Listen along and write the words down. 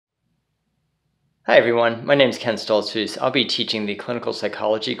Hi everyone, my name is Ken Stoltzfus. I'll be teaching the clinical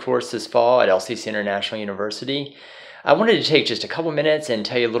psychology course this fall at LCC International University. I wanted to take just a couple minutes and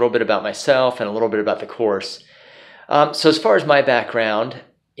tell you a little bit about myself and a little bit about the course. So as far as my background,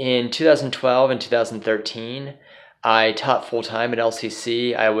 in 2012 and 2013, I taught full-time at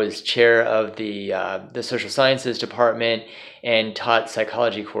LCC. I was chair of the social sciences department and taught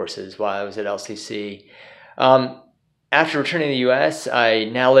psychology courses while I was at LCC. After returning to the U.S., I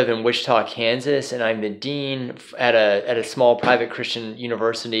now live in Wichita, Kansas, and I'm the dean at a small private Christian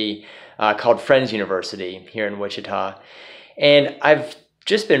university called Friends University here in Wichita. And I've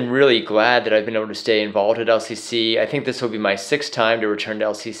just been really glad that I've been able to stay involved at LCC. I think this will be my sixth time to return to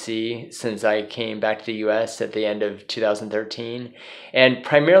LCC since I came back to the U.S. at the end of 2013. And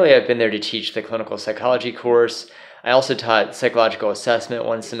primarily I've been there to teach the clinical psychology course. I also taught psychological assessment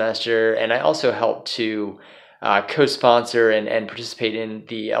one semester, and I also helped to co-sponsor and participate in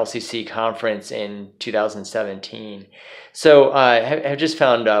the LCC conference in 2017. So I have just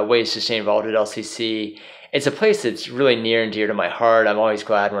found ways to stay involved at LCC. It's a place that's really near and dear to my heart. I'm always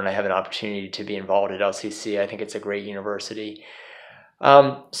glad when I have an opportunity to be involved at LCC. I think it's a great university.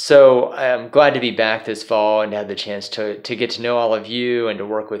 So I'm glad to be back this fall and to have the chance to get to know all of you and to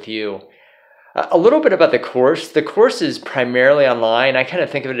work with you. A little bit about the course. The course is primarily online. I kind of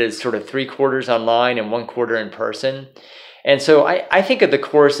think of it as sort of 3/4 online and 1/4 in person. And so I think of the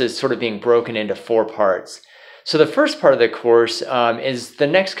course as sort of being broken into 4 parts. So the first part of the course is the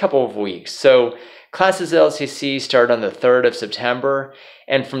next couple of weeks. So classes at LCC start on the 3rd of September.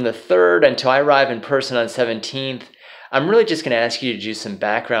 And from the 3rd until I arrive in person on 17th, I'm really just going to ask you to do some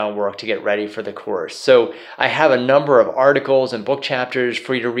background work to get ready for the course. So I have a number of articles and book chapters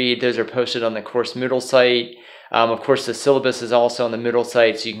for you to read. Those are posted on the course Moodle site. Of course, the syllabus is also on the Moodle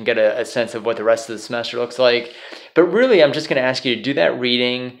site, so you can get a sense of what the rest of the semester looks like. But really, I'm just going to ask you to do that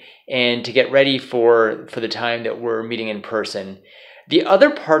reading and to get ready for the time that we're meeting in person. The other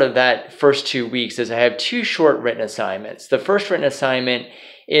part of that first 2 weeks is I have 2 short written assignments. The first written assignment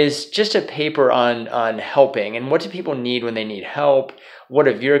is just a paper on helping and what do people need when they need help. What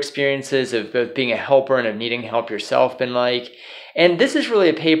have your experiences of both being a helper and of needing help yourself been like? And this is really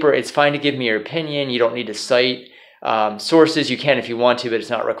a paper. It's fine to give me your opinion. You don't need to cite sources. You can if you want to, but it's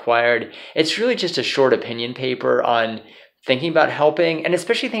not required. It's really just a short opinion paper on thinking about helping, and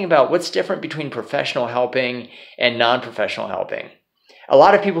especially thinking about what's different between professional helping and non-professional helping. A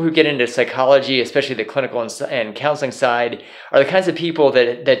lot of people who get into psychology, especially the clinical and counseling side, are the kinds of people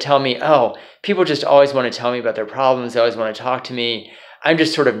that tell me, oh, people just always want to tell me about their problems. They always want to talk to me. I'm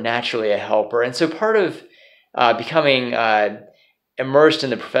just sort of naturally a helper. And so part of becoming immersed in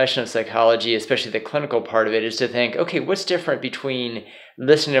the profession of psychology, especially the clinical part of it, is to think, okay, what's different between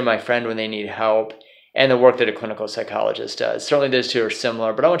listening to my friend when they need help and the work that a clinical psychologist does? Certainly those two are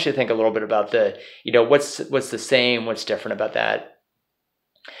similar, but I want you to think a little bit about what's the same, what's different about that.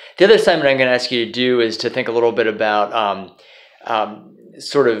 The other assignment I'm going to ask you to do is to think a little bit about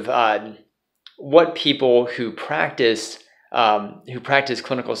what people who practice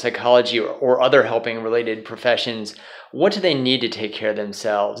clinical psychology or other helping related professions, what do they need to take care of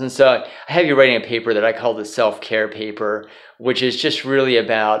themselves? And so I have you writing a paper that I call the self-care paper, which is just really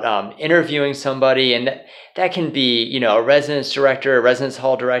about interviewing somebody. And that can be, a residence director, a residence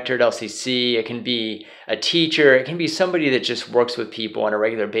hall director at LCC. It can be a teacher. It can be somebody that just works with people on a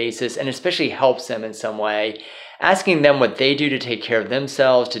regular basis and especially helps them in some way, asking them what they do to take care of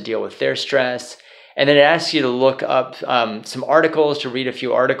themselves, to deal with their stress. And then it asks you to look up some articles, to read a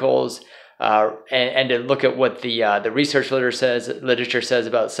few articles, and to look at what the research literature says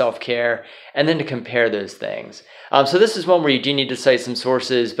about self-care, and then to compare those things. So this is one where you do need to cite some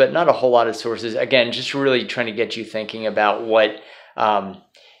sources, but not a whole lot of sources. Again, just really trying to get you thinking about what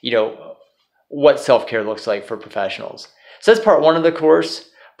self-care looks like for professionals. So that's part 1 of the course.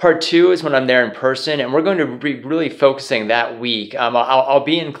 Part 2 is when I'm there in person, and we're going to be really focusing that week. I'll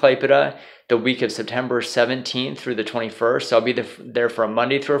be in Klaipeda the week of September 17th through the 21st. So I'll be there for a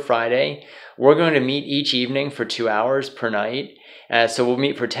Monday through a Friday. We're going to meet each evening for 2 hours per night. So we'll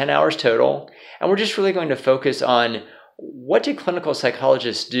meet for 10 hours total. And we're just really going to focus on what do clinical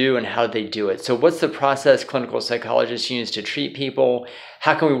psychologists do and how do they do it? So what's the process clinical psychologists use to treat people?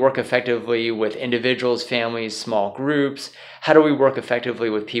 How can we work effectively with individuals, families, small groups? How do we work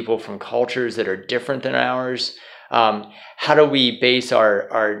effectively with people from cultures that are different than ours? How do we base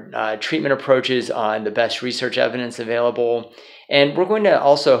our treatment approaches on the best research evidence available? And we're going to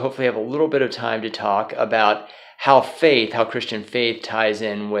also hopefully have a little bit of time to talk about how Christian faith ties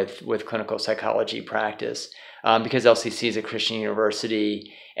in with clinical psychology practice. Because LCC is a Christian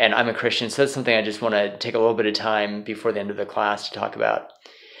university and I'm a Christian, so that's something I just want to take a little bit of time before the end of the class to talk about.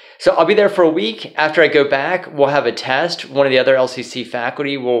 So I'll be there for a week. After I go back, we'll have a test. One of the other LCC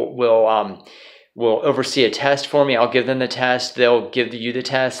faculty will oversee a test for me. I'll give them the test. They'll give you the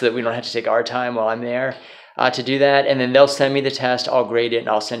test so that we don't have to take our time while I'm there to do that. And then they'll send me the test. I'll grade it and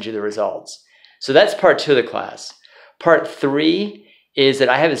I'll send you the results. So that's part 2 of the class. Part 3 is that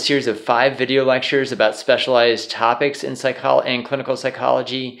I have a series of 5 video lectures about specialized topics in clinical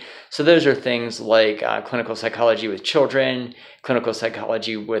psychology. So those are things like clinical psychology with children, clinical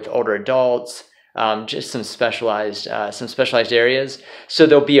psychology with older adults, just some specialized areas. So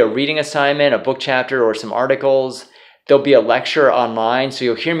there'll be a reading assignment, a book chapter, or some articles. There'll be a lecture online. So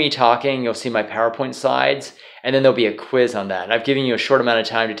you'll hear me talking, you'll see my PowerPoint slides, and then there'll be a quiz on that. And I've given you a short amount of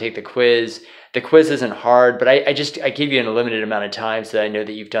time to take the quiz. The quiz isn't hard, but I give you a limited amount of time so that I know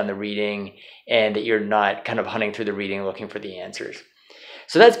that you've done the reading and that you're not kind of hunting through the reading looking for the answers.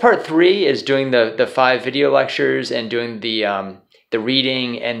 So that's part 3, is doing the 5 video lectures and doing the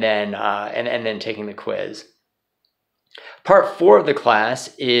reading and then taking the quiz. Part 4 of the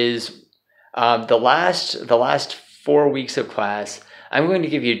class is the last 4 weeks of class. I'm going to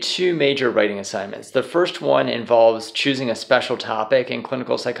give you 2 major writing assignments. The first one involves choosing a special topic in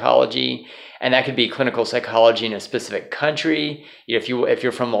clinical psychology, and that could be clinical psychology in a specific country. If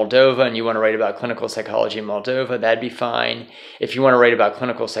you're from Moldova and you want to write about clinical psychology in Moldova, that'd be fine. If you want to write about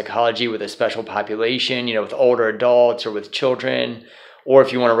clinical psychology with a special population, with older adults or with children, or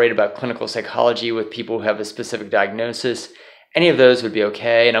if you want to write about clinical psychology with people who have a specific diagnosis, any of those would be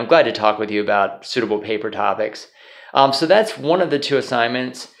okay. And I'm glad to talk with you about suitable paper topics. So that's one of the 2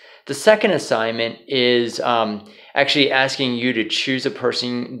 assignments. The second assignment is actually asking you to choose a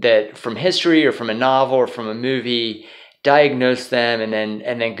person that from history or from a novel or from a movie, diagnose them, and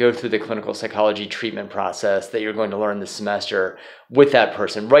then go through the clinical psychology treatment process that you're going to learn this semester with that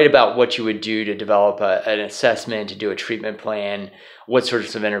person. Write about what you would do to develop an assessment, to do a treatment plan, what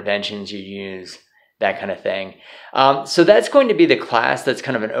sorts of interventions you use, that kind of thing. So that's going to be the class. That's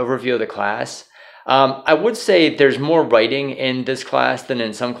kind of an overview of the class. I would say there's more writing in this class than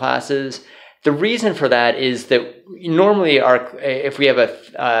in some classes. The reason for that is that normally if we have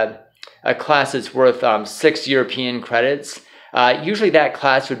a class that's worth 6 European credits, usually that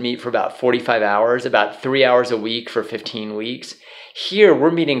class would meet for about 45 hours, about 3 hours a week for 15 weeks. Here,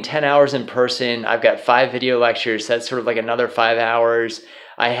 we're meeting 10 hours in person. I've got 5 video lectures. That's sort of like another 5 hours.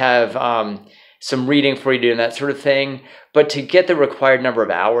 I have some reading for you to do and that sort of thing. But to get the required number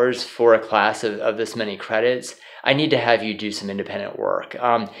of hours for a class of this many credits, I need to have you do some independent work.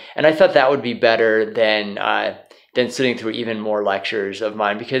 And I thought that would be better than sitting through even more lectures of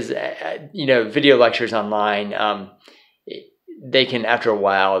mine, because video lectures online, they can, after a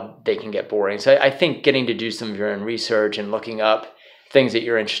while, they can get boring. So I think getting to do some of your own research and looking up things that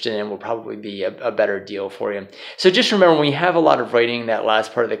you're interested in will probably be a better deal for you. So just remember, when we have a lot of writing that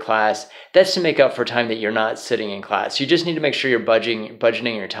last part of the class, that's to make up for time that you're not sitting in class. You just need to make sure you're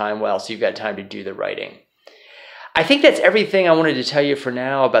budgeting your time well so you've got time to do the writing. I think that's everything I wanted to tell you for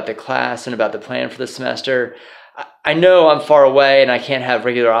now about the class and about the plan for the semester. I know I'm far away and I can't have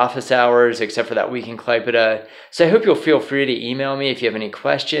regular office hours except for that week in Klaipeda. So I hope you'll feel free to email me if you have any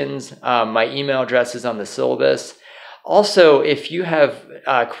questions. My email address is on the syllabus. Also, if you have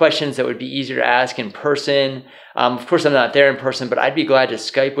questions that would be easier to ask in person, of course I'm not there in person, but I'd be glad to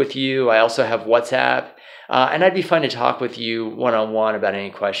Skype with you. I also have WhatsApp, and I'd be fun to talk with you one-on-one about any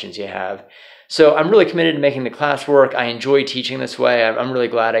questions you have. So I'm really committed to making the class work. I enjoy teaching this way. I'm really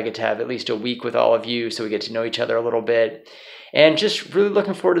glad I get to have at least a week with all of you so we get to know each other a little bit. And just really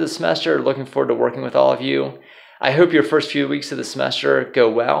looking forward to the semester, looking forward to working with all of you. I hope your first few weeks of the semester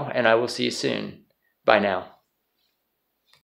go well, and I will see you soon. Bye now.